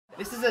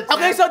This is a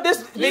okay. So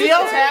this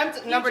video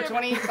attempt number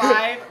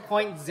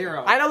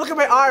 25.0. I know. Look at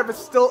my arm, but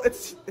still,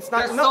 it's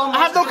not. There's No, so I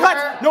have no much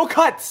cuts. No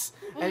cuts.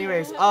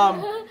 Anyways, This is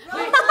from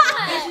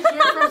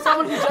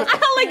someone who just I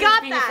only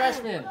got being a that.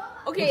 freshman.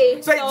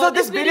 Okay, so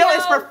this video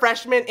is for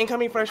freshmen,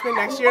 incoming freshmen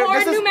next year. Or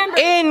This is new members.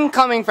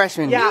 Incoming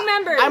freshman. yeah. New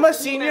members. I'm a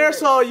senior,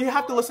 so you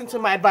have to listen to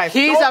my advice.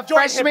 He's Don't a join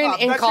freshman hip-hop.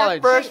 in That's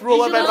college. Your first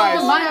rule of advice.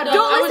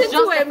 Don't listen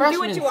to him. Do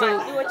what you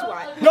want. Do what you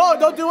want. No,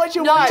 don't do what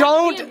you want.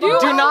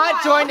 Do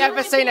not join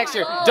FSA next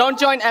year. Don't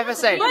join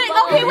FSA. But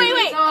okay,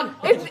 wait.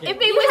 If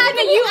they listen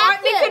to you,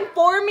 aren't they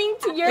conforming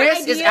to your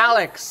This ideas? is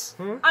Alex.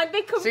 Aren't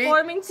they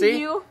conforming to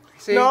you?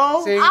 See?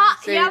 No. See?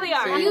 Yeah, they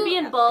are. You be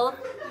in both.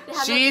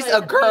 She's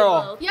a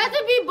girl. You have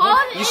to be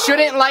both. You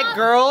shouldn't like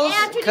girls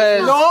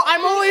because No,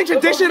 I'm only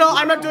traditional.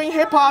 I'm not doing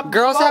hip hop.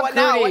 girls have what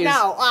now? What cooties.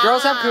 now?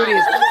 Girls have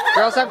cooties.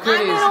 Girls have I'm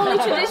cooties. only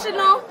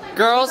traditional.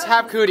 Girls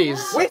have cooties.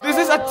 Wait, this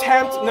is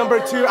attempt number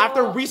 2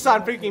 after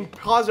Wison freaking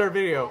paused our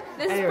video.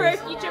 This Anyways, is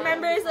for future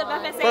members of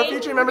FSA. for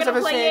future members of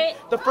We're gonna play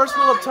FSA, the first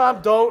rule of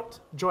Tom: don't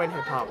join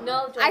hip hop.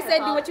 No, I said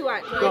do what you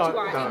want. Do what you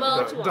want.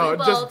 Don't,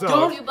 just don't.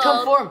 Don't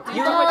conform.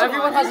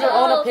 Everyone has their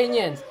own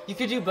opinions. You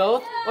could do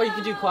both, or you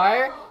could do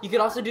choir. You could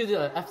also do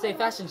the FSA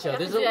fashion show.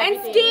 There's And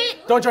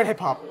skit. Don't join hip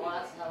hop.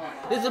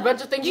 a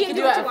bunch of things you can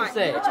do what at you want. Do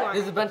FSA. what you want.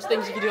 There's a bunch of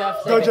things you can do at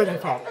FSA. Don't join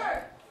hip hop.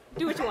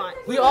 Do what you want.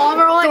 We all have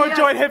our own. Don't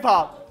join hip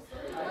hop.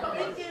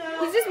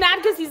 He's just mad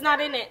because he's not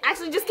in it.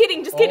 Actually, just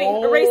kidding. Just kidding.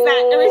 Erase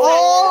that. Erase that.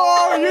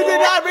 Oh, you did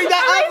not bring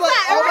that up. Erase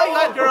that, Oh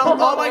my god, girl.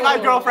 Oh my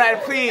god,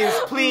 girlfriend. Please,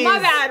 please. My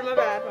bad. My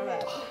bad. My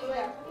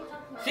bad.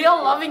 Feel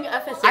loving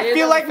FSA. I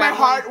feel as a like my family.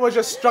 heart was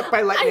just struck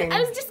by lightning. I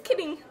was just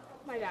kidding.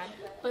 My bad.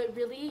 But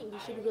really, you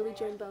should really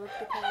join both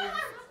because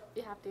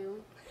you have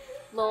to.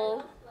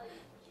 Lol.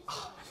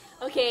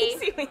 Okay.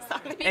 See what he's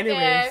talking about.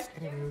 Anyways.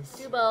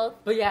 Do both.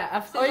 But yeah,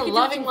 FSA Or is you a can do what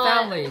loving you want.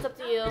 family. It's up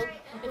to you.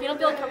 If you don't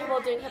feel comfortable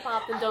doing hip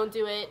hop, then don't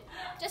do it.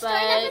 Just But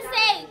join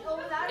FSA.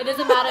 it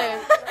doesn't matter.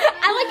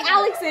 I like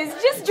Alex's.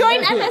 Just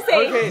join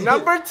FSA. Okay,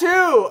 number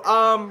 2.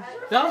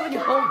 That was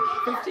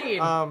like 15.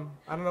 I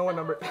don't know what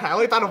number. I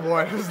only thought of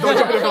one. Don't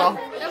jump involved.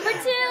 Number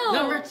 2.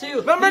 Number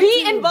 2. Number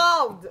Be 2.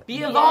 involved.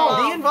 Be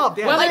involved. Be involved,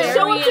 yeah. Like Whether-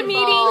 show up to Very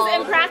meetings involved.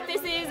 and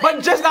practices.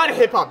 But just not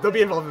hip hop. Don't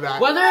be involved in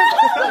that. Whether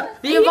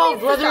be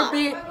involved, whether it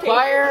be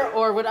choir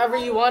or whatever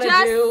you want to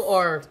Just do,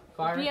 or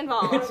choir. Be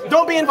involved.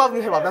 Don't be involved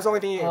in hip hop. That's the only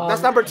thing.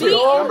 That's number 2. Be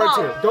Number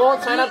 2. involved.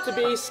 Don't sign up to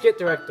be skit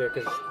director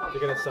because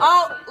you're gonna suck.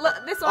 Oh, look,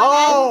 this one.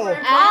 Oh.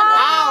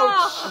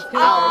 Ouch.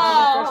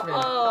 Freshman.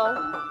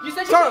 Oh. You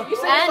said Sorry. you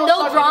said And so no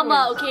sorry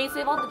drama, okay?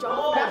 Save all the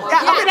drama for that one.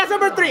 Yeah, okay, that's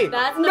number 3.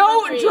 That's No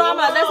number 3.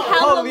 drama. That's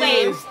hella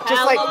lame. Please, just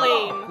Hella like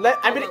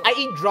lame. I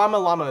eat drama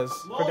llamas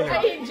for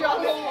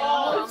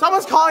dinner.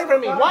 Someone's calling for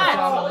me. What?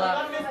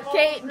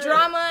 Okay,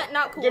 drama,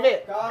 not cool. Give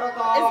it.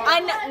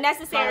 It's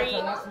unnecessary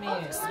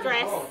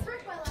stress.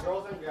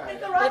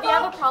 But if you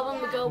have a problem,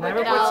 go work Never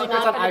it put out.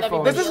 secrets Not on in front of iPhone.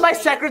 everybody. This is my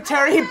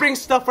secretary. He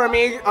brings stuff for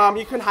me.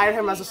 You can hire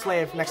him as a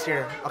slave next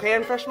year. Okay,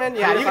 and freshman?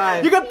 Yeah, 3 to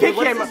 5. you can pick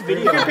What's him. this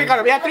video? You can pick on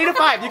him. Yeah, 3 to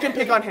 5. You can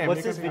pick on him. What's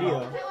You can this pick video?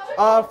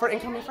 on him. For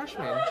incoming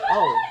freshmen.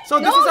 Oh. So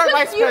this is our just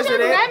vice future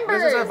president.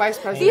 members. This is our vice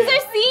These president.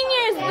 are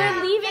seniors.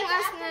 They're leaving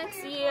us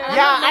next year.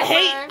 Yeah,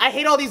 I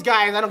hate all these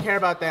guys. I don't care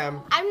about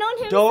them. I've known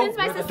him Don't since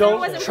my sister don't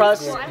was in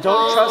trust preschool.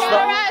 don't trust the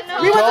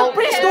We went to don't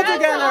preschool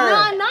together.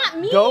 No, not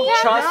me. don't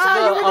trust Yeah,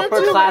 you the were the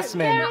two.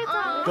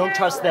 upperclassmen. Don't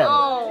trust them.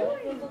 Oh.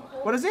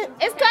 What is it?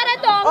 It's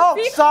Karatong. Oh,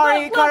 See,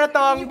 sorry, look,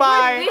 Karatong,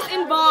 bye. We're this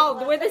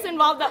involved. We're this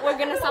involved that we're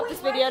gonna stop this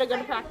video to go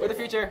to practice. For the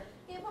future.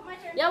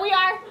 Yeah, we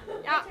are.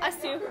 Yeah, us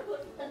too.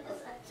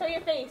 Show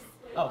your face.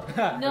 Oh.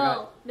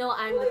 No,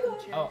 I'm the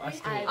future. Oh, us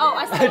too. Oh,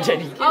 us too.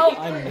 Jenny. Oh,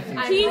 I'm the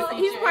future.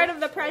 he's part of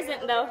the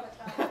present though.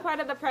 He's part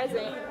of the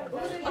present.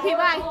 Okay,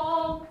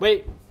 bye.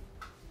 Wait.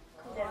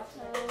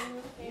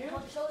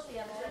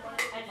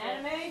 An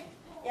anime?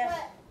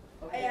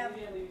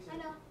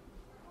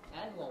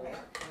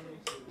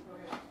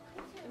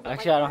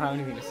 Actually, I don't have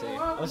anything to say.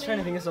 I was trying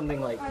to think of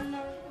something like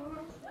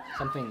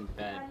something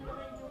bad.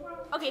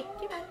 Okay,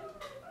 bye.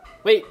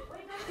 Wait.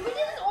 Did we do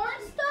this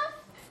orange stuff?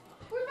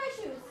 Where's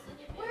my shoes?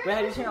 Wait,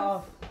 how do you turn it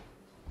off?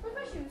 Where's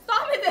my shoes?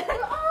 Stop it then.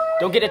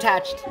 Don't get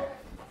attached.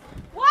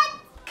 What?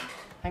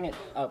 Hang it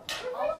up.